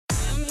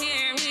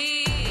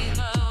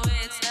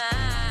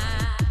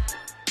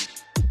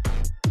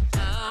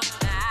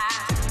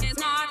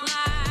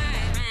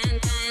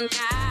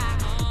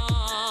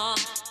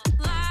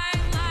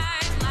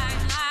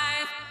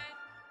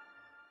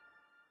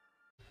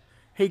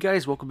Hey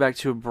guys, welcome back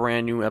to a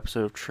brand new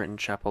episode of Trenton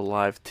Chappell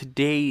Live.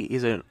 Today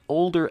is an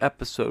older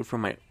episode from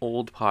my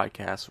old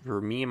podcast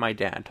where me and my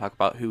dad talk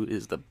about who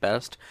is the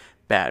best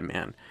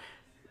Batman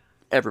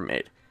ever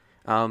made.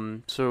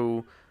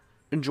 So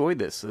enjoy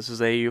this. This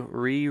is a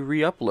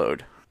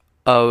re-upload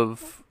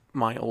of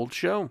my old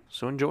show,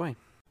 so enjoy.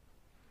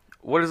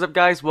 What is up,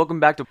 guys? Welcome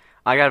back to...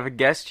 I got a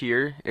guest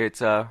here.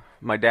 It's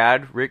my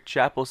dad, Rick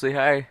Chappell. Say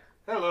hi.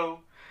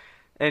 Hello.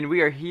 And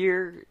we are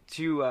here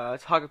to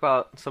talk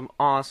about some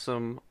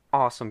awesome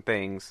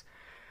things.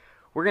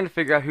 We're going to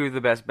figure out who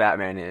the best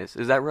Batman is.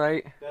 Is that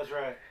right? That's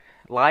right.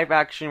 Live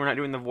action, we're not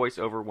doing the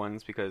voiceover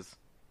ones because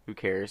who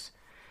cares?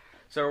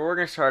 So we're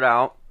going to start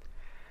out.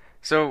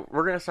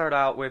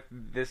 With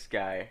this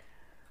guy.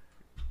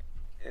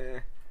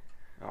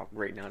 Oh,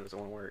 right now it doesn't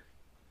want to work.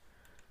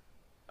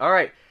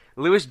 Alright,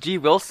 Lewis G.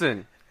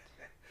 Wilson.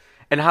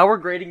 And how we're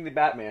grading the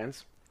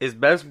Batmans is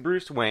best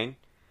Bruce Wayne.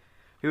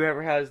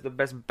 Whoever has the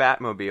best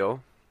Batmobile,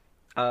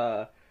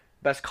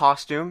 best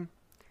costume,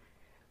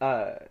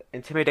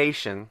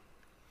 intimidation,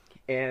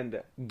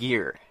 and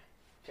gear.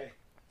 Okay.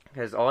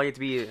 Because all you have to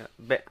be...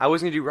 I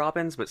was going to do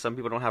Robins, but some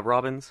people don't have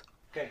Robins.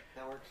 Okay,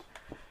 that works.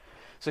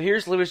 So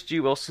here's Lewis G.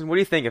 Wilson. What do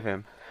you think of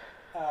him?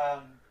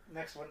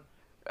 Next one.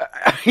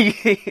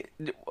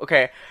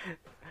 Okay.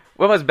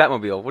 What about his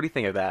Batmobile? What do you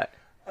think of that?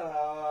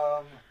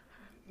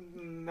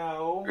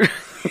 No.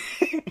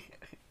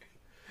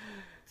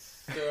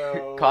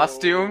 So...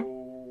 Costume?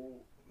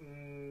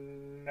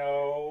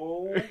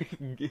 No.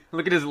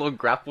 Look at his little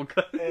grapple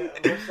gun.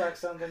 It looks like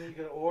something you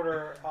could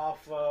order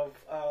off of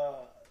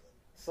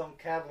some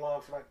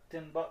catalog for like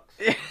 $10.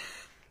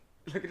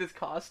 Look at his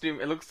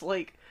costume. It looks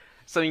like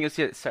something you'll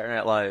see at Saturday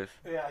Night Live.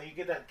 Yeah, you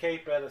get that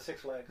cape out of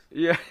Six Flags.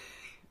 Yeah.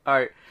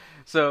 Alright.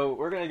 So,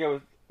 we're gonna go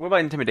with... What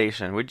about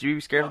intimidation? Would you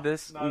be scared of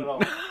this? Not at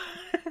all.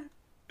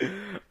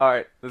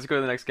 Alright, let's go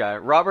to the next guy.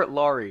 Robert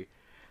Laurie.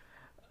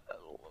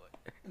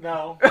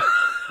 No.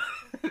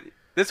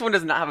 This one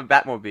does not have a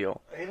Batmobile.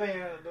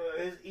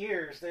 His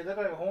ears, they look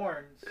like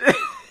horns.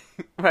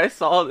 When I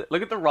saw it,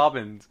 look at the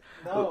Robins.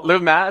 No. The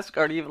mask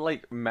aren't even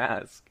like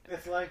mask.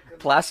 It's like...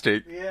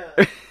 Plastic.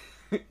 Yeah.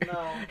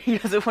 No. He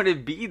doesn't want to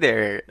be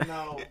there.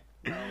 No.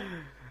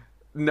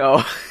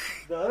 No.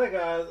 The other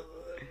guy,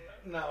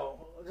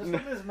 no. Just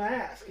look at his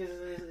mask. He's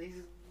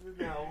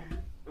no.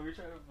 We're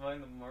trying to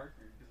find the marker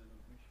because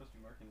we're supposed to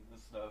be marking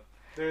this stuff.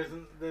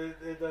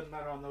 It doesn't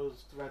matter on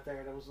those right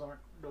there.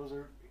 Those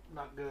are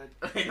not good.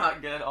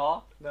 Not good at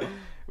all? No.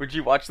 Would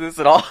you watch this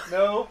at all?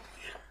 No.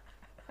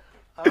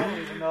 I don't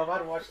even know if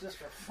I'd watch this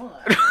for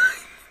fun.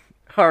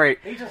 Alright.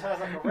 He just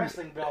has like a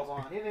wrestling belt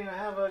on. He didn't even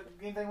have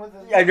anything with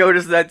his... Yeah, I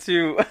noticed that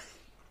too.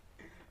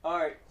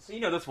 Alright, so you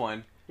know this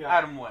one. Yeah.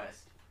 Adam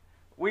West.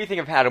 What do you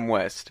think of Adam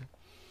West?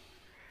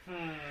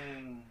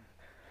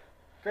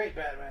 Great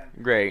Batman.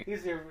 Great. He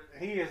is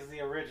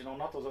the original,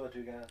 not those other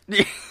two guys.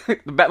 The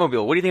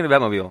Batmobile. What do you think of the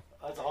Batmobile?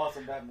 That's an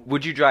awesome Batman.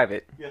 Would you drive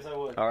it? Yes, I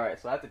would.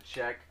 Alright, so I have to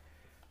check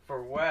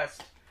for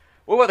West.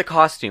 What about the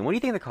costume? What do you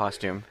think of the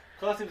costume?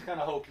 Costume's kind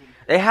of hokey.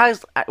 It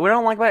has... What I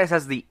don't like about it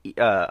has the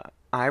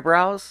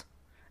eyebrows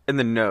and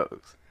the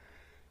nose.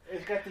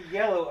 It's got the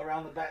yellow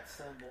around the bat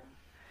symbol.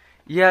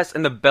 Yes,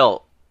 and the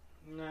belt.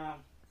 No.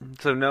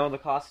 So no, the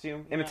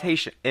costume. No.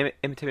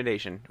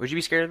 Intimidation. Would you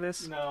be scared of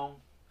this? No.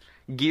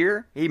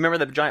 Gear? You remember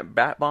the giant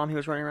bat bomb he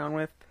was running around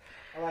with?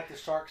 I like the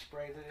shark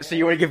spray. So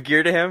you want to give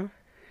gear to him?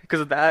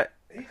 Because of that?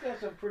 He's got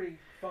some pretty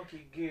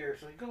funky gear,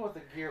 so you go with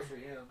the gear for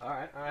him.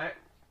 Alright.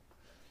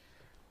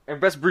 And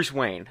best Bruce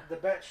Wayne. The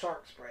bat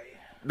shark spray.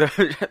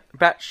 The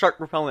bat shark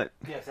repellent.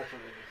 Yes, that's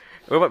what it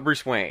is. What about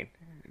Bruce Wayne?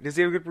 Does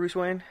he have a good Bruce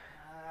Wayne?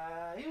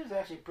 He was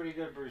actually pretty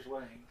good Bruce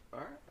Wayne.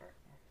 Alright.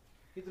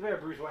 He's a better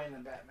Bruce Wayne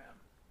than Batman.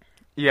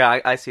 Yeah,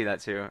 I see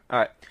that too.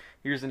 Alright,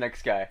 here's the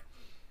next guy.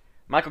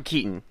 Michael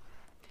Keaton.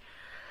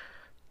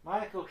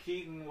 Michael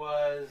Keaton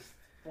was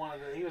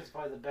he was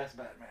probably the best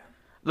Batman.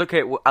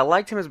 Okay, well, I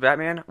liked him as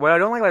Batman. What I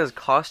don't like about his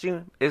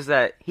costume is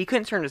that he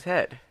couldn't turn his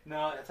head.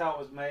 No, that's how it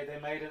was made. They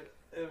made it.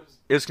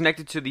 It was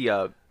connected to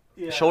the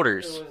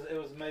shoulders.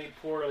 It was made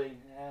poorly,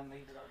 and he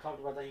talked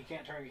about that. He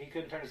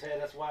couldn't turn his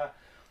head. That's why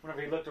whenever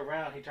he looked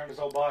around, he turned his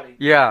whole body.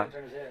 Yeah. He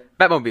couldn't turn his head.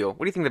 Batmobile. What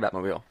do you think of the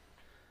Batmobile?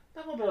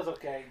 Batmobile's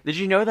okay. Did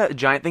you know that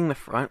giant thing in the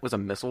front was a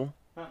missile?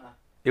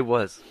 It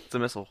was. It's a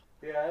missile.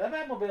 Yeah, that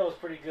Batmobile was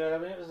pretty good. I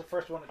mean, it was the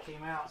first one that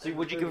came out. So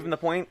would you give him the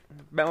point,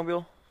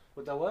 Batmobile?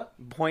 With the what?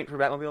 Point for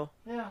Batmobile?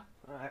 Yeah.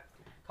 Alright.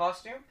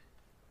 Costume?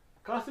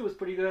 Costume was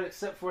pretty good,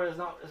 except for it's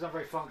not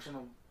very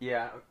functional.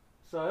 Yeah.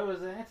 So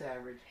it's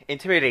average.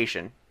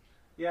 Intimidation.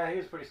 Yeah, he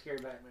was pretty scary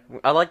Batman.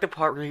 I like the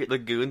part where the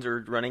goons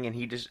are running and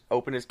he just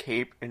opened his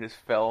cape and just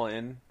fell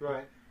in.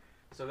 Right.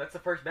 So that's the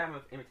first Batman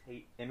with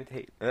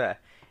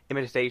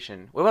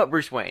imitation. What about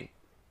Bruce Wayne?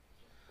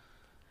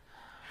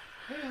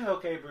 He was an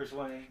okay Bruce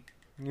Wayne.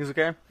 He was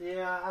okay?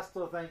 Yeah, I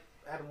still think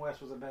Adam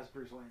West was the best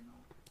Bruce Wayne,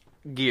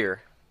 though.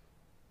 Gear.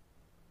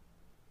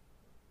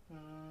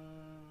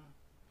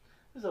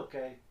 It's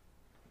okay.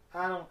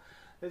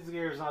 His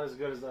gear is not as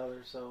good as the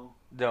others, so...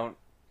 Don't.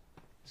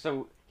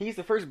 So, he's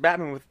the first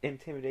Batman with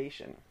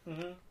intimidation.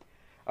 Mm-hmm.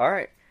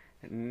 Alright.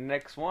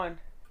 Next one.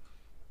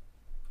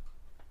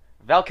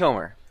 Val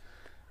Kilmer.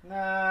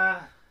 Nah,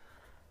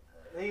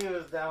 he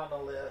was down the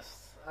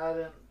list. I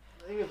didn't.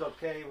 He was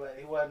okay, but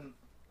he wasn't.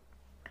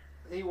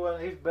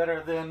 He's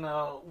better than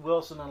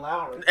Wilson and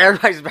Lowry.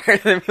 Everybody's better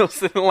than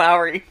Wilson and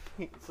Lowry.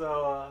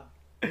 So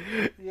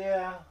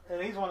yeah,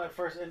 and he's one of the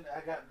first. And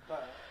I got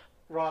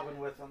Robin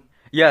with him.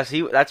 Yes,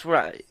 he was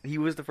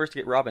the first to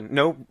get Robin.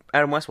 No,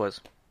 Adam West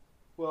was.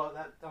 Well,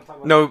 I'm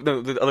talking about.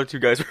 No, the other two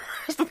guys were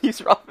first to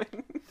use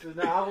Robin. So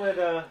now I would.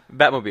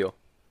 Batmobile.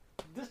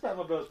 This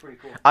Batmobile is pretty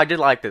cool. I did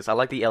like this. I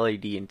like the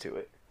LED into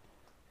it.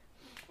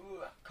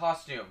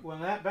 Costume.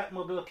 When that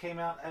Batmobile came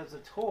out as a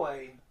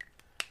toy,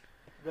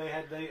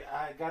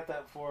 I got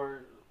that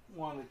for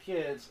one of the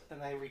kids,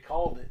 and they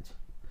recalled it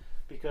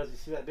because you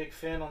see that big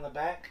fin on the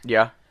back.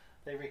 Yeah.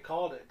 They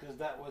recalled it because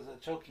that was a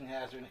choking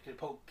hazard and it could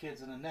poke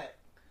kids in the neck.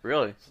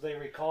 Really? So they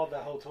recalled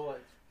that whole toy.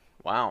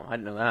 Wow, I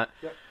didn't know that.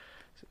 Yep.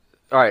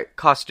 All right,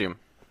 costume.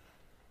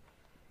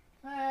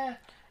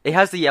 It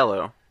has the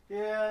yellow.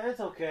 Yeah, it's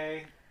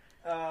okay.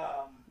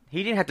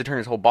 He didn't have to turn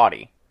his whole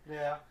body.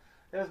 Yeah,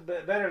 it was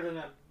better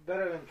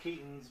than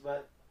Keaton's,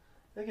 but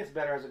it gets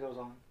better as it goes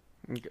on.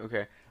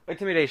 Okay.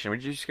 Intimidation. Were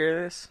you scared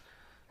of this?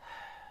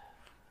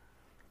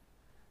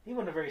 He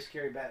wasn't a very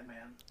scary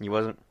Batman. He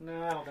wasn't?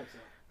 No, I don't think so.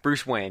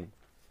 Bruce Wayne.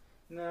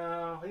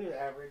 No, he was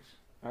average.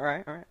 All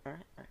right.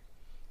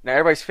 Now,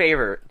 everybody's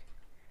favorite,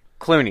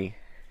 Clooney.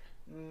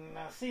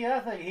 Now, see, I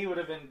think he would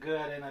have been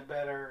good in a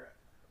better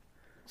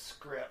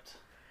script.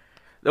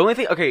 The only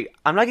thing, okay,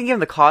 I'm not gonna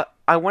give him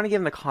I want to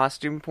give him the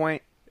costume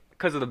point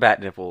because of the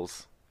bat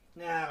nipples.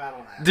 Nah, I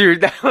don't know.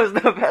 Dude, that was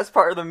the best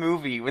part of the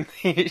movie when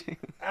they.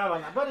 I don't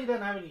know, but he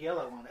doesn't have any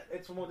yellow on it.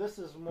 It's more. This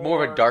is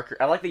more of a darker.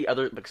 I like the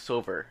other, like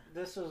silver.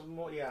 This is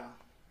more, yeah.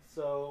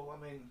 So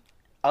I mean,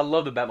 I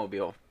love the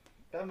Batmobile.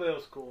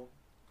 Batmobile's cool,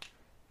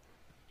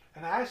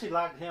 and I actually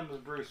liked him as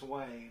Bruce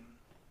Wayne.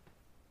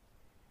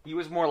 He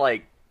was more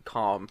like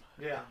calm.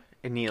 Yeah.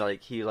 And he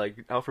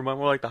Alfred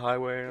more like the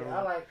highway. Yeah,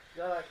 I like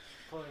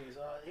Clooney's.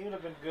 He would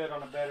have been good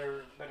on a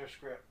better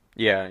script.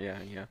 Yeah.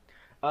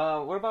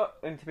 What about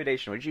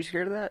intimidation? Were you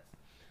scared of that?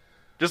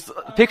 Just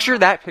picture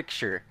that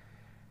picture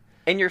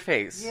in your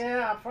face.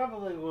 Yeah, I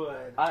probably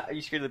would. Are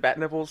you scared of the bat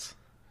nipples?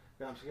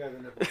 Yeah, I'm scared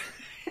of the nipples.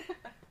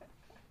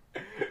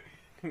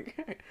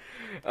 Okay.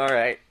 All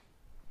right.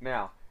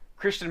 Now,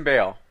 Christian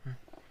Bale.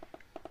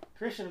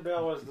 Christian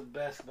Bale was the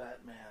best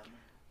Batman.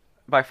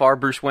 By far,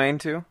 Bruce Wayne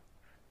too.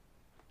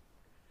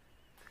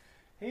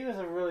 He was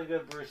a really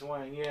good Bruce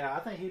Wayne. Yeah, I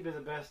think he'd be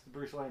the best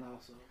Bruce Wayne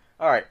also.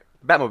 All right,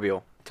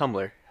 Batmobile,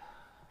 Tumblr.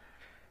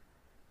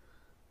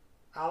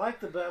 I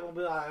like the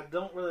Batmobile. I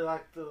don't really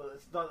like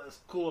it's not as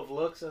cool of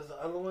looks as the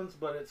other ones,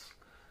 but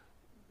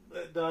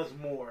it does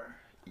more.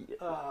 You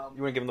want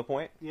to give him the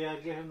point? Yeah,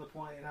 give him the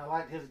point. And I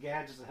like his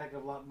gadgets a heck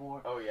of a lot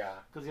more. Oh yeah.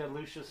 Because he had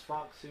Lucius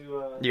Fox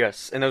who.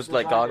 Yes, and those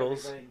like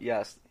goggles. Everything.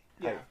 Yes.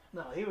 Yeah. Hey.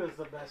 No, he was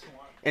the best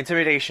one.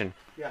 Intimidation.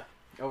 Yeah.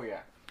 Oh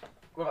yeah.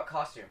 What about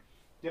costume?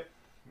 Yep.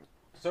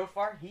 So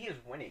far, he is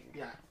winning.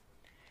 Yeah.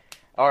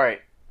 All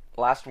right,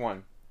 last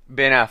one.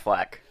 Ben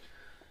Affleck.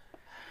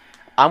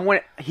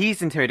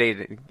 He's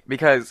intimidated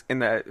because in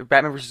the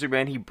Batman vs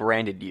Superman, he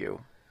branded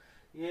you.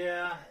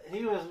 Yeah,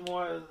 he was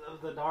more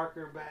of the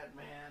darker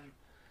Batman.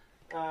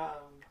 I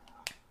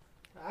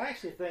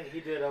actually think he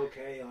did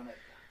okay on it.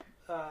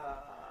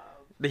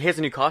 He has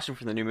a new costume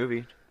for the new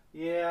movie.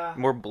 Yeah.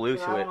 More blue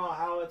to it. I don't know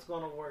how it's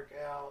going to work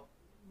out.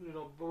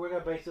 But we're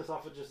going to base this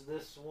off of just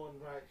this one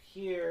right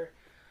here.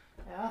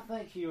 And I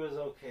think he was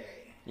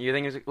okay. You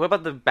think what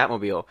about the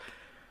Batmobile?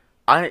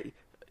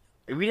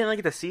 We didn't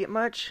get to see it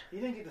much.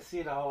 You didn't get to see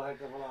it a whole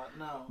heck of a lot,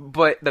 no.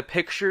 But the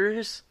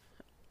pictures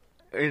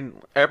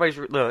and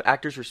the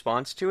actor's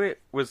response to it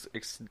was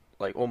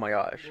like, oh my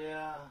gosh.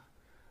 Yeah.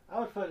 I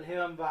would put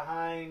him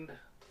behind.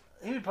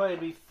 He would probably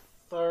be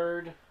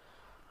third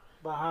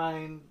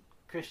behind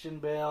Christian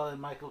Bale and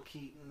Michael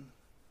Keaton.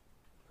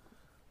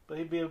 But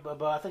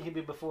I think he'd be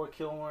before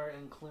Kilmer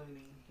and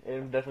Clooney.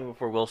 And definitely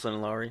before Wilson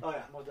and Lowry. Oh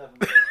yeah, most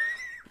definitely.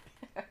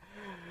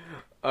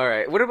 All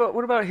right. What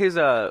about his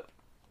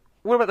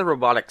what about the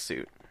robotic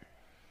suit?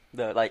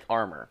 The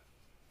armor.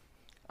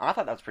 I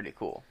thought that was pretty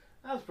cool.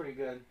 That was pretty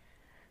good.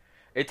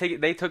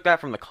 They took that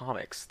from the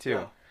comics too.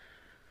 Yeah.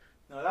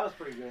 No, that was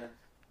pretty good.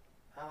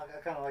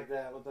 I kind of like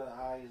that with the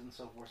eyes and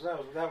so forth.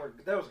 So that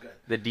was good.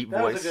 The deep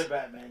that voice. That was a good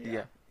Batman.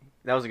 Yeah.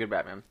 That was a good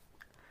Batman.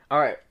 All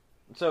right.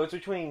 So it's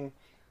between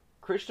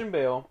Christian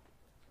Bale,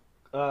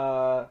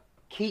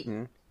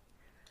 Keaton,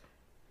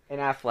 and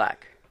Affleck.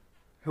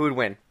 Who would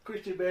win?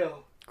 Christian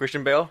Bale.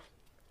 Christian Bale?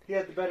 He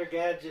had the better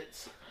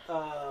gadgets.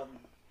 I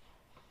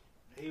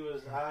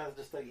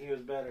just think he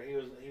was better. He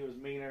was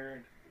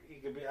meaner.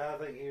 I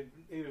think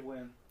he would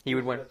win. He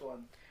would win. The best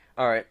one.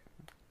 All right.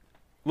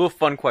 Little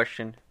fun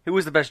question. Who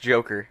was the best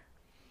Joker?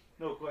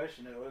 No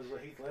question. It was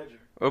Heath Ledger.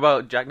 What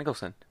about Jack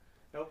Nicholson?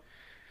 Nope.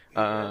 Heath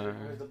Ledger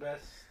was the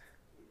best.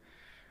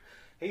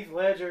 Heath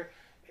Ledger,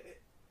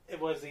 it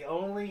was the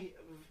only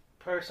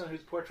person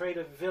who's portrayed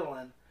a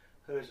villain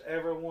who has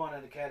ever won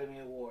an Academy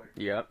Award.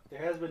 Yep. There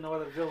has been no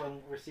other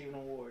villain receive an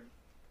award.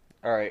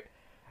 All right.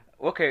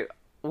 Okay.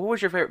 What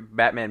was your favorite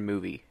Batman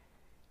movie?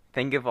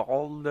 think of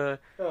all the...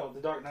 Oh,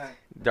 The Dark Knight.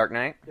 Dark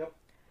Knight? Yep.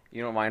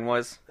 You know what mine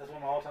was? That's one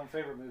of my all-time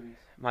favorite movies.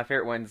 My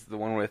favorite one's the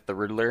one with the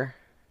Riddler.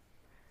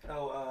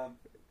 Oh,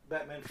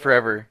 Batman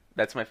Forever.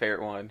 That's my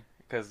favorite one,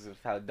 because of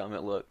how dumb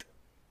it looked.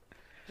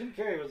 Jim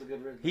Carrey was a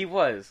good Riddler. He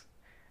was.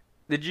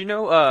 Did you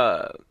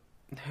know,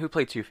 who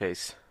played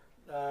Two-Face?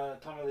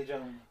 Tommy Lee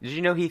Jones. Did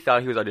you know he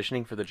thought he was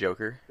auditioning for the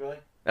Joker? Really?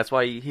 That's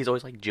why he's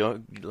always, like,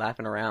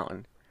 laughing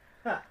around.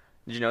 Huh.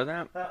 Did you know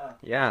that? Uh-uh.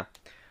 Yeah.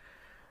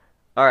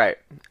 Alright.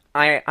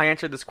 I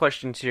answered this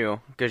question,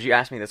 too, because you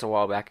asked me this a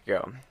while back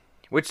ago.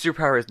 Which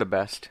superpower is the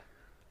best?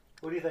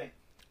 What do you think?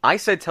 I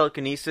said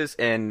telekinesis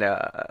and,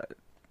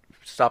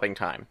 stopping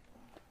time.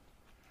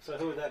 So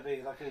who would that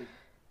be? Like who?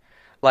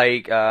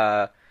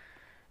 Like,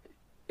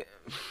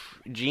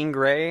 Jean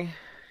Grey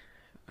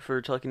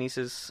for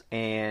telekinesis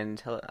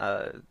and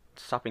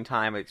stopping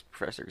time, it's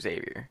Professor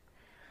Xavier.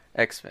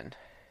 X-Men.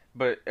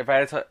 But if I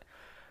had to...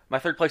 My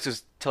third place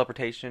is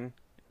teleportation,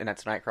 and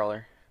that's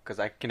Nightcrawler, because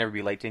I can never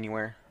be late to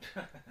anywhere.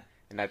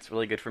 And that's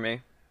really good for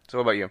me. So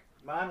what about you?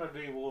 Mine would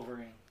be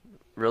Wolverine.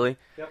 Really?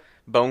 Yep.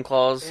 Bone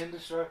claws?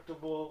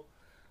 Indestructible,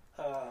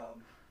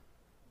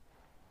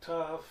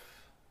 tough.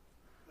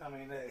 I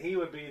mean, he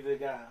would be the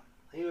guy.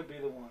 He would be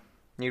the one.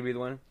 You'd be the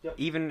one? Yep.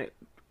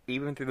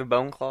 Even through the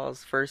bone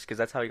claws first, because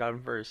that's how he got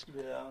him first.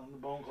 Yeah, the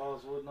bone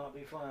claws would not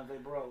be fun if they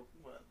broke.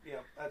 But yeah,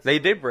 they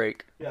did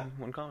break. Yeah.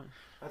 One comic.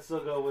 I'd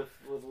still go with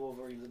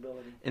Wolverine's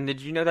ability. And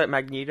did you know that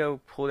Magneto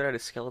pulled out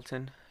his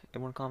skeleton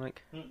in one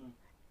comic? Mm-mm.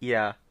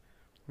 Yeah.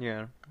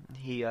 Yeah.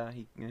 He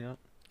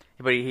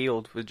but he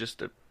healed with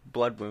just a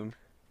blood wound.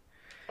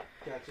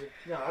 Gotcha.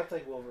 No, I'd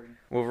take Wolverine.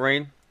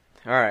 Wolverine?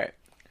 Alright.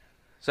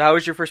 So how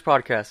was your first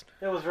podcast?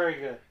 It was very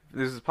good.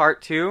 This is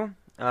part 2.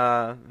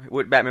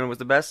 What Batman was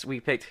the best? We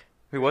picked...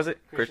 Who was it?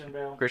 Christian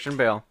Bale. Christian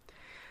Bale.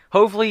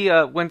 Hopefully,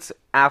 once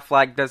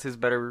Affleck does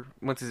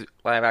once his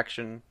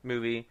live-action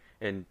movie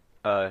and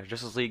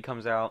Justice League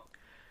comes out,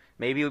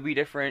 maybe it'll be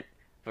different.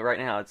 But right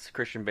now, it's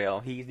Christian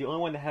Bale. He's the only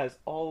one that has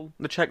all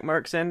the check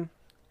marks in,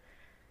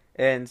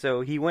 and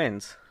so he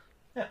wins.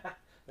 There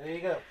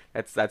you go.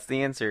 That's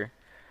the answer.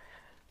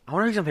 I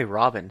wonder if he's gonna play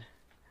Robin.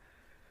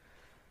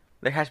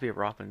 There has to be a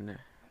Robin in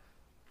there.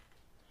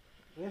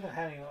 We haven't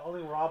had any.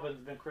 Only Robin's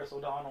been Chris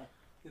O'Donnell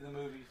in the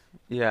movies.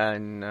 Yeah,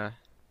 and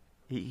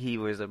he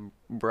was a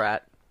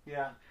brat.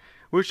 Yeah.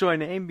 What should I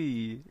name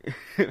be?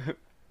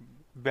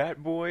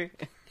 Bat Boy?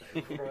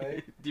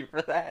 Right. Do you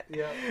remember that?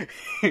 Yeah.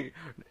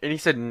 And he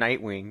said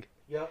Nightwing.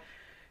 Yep.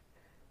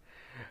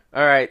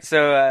 Alright,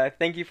 so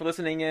thank you for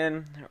listening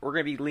in. We're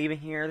going to be leaving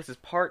here. This is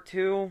part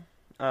 2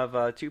 of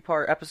a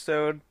 2-part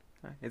episode.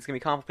 It's going to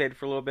be complicated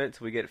for a little bit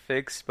until we get it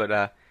fixed,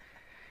 but,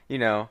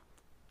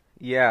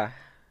 yeah.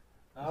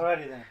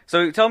 Alrighty then.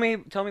 So tell me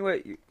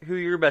who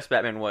your best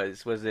Batman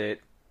was. Was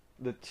it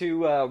the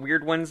 2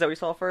 weird ones that we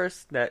saw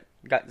first that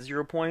got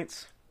 0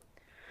 points?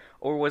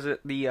 Or was it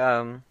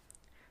the,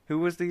 who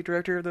was the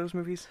director of those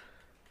movies?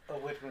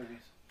 Of which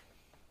movies?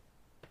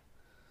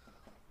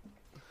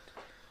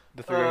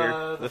 The 3 right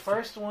here. The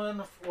first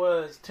one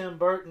was Tim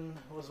Burton.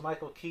 Was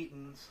Michael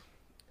Keaton's.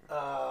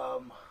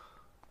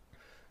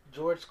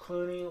 George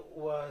Clooney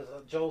was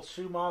Joel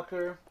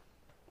Schumacher.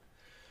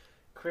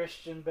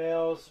 Christian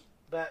Bale's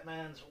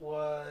Batman's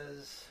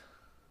was...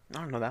 I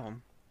don't know that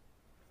one.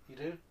 You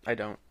do? I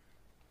don't.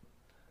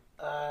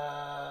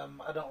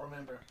 I don't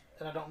remember.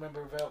 And I don't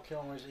remember Val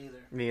Kilmer's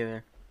either. Me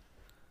either.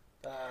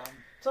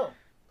 So,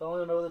 I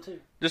only know the 2.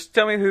 Just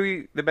tell me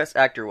who the best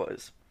actor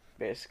was,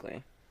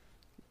 basically.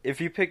 If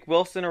you pick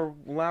Wilson or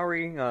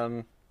Lowry,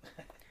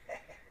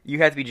 you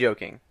have to be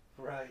joking.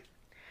 Right.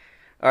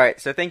 Alright,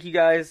 so thank you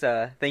guys.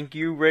 Thank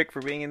you, Rick,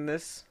 for being in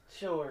this.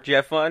 Sure. Did you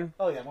have fun?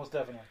 Oh yeah, most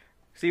definitely.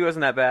 See, it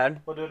wasn't that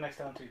bad. We'll do it next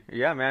time too.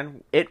 Yeah,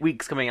 man. It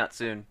Week's coming out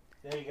soon.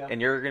 There you go.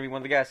 And you're going to be one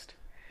of the guests.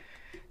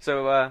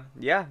 So,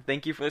 yeah,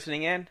 thank you for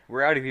listening in.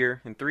 We're out of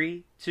here in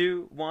 3,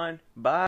 2, 1, bye.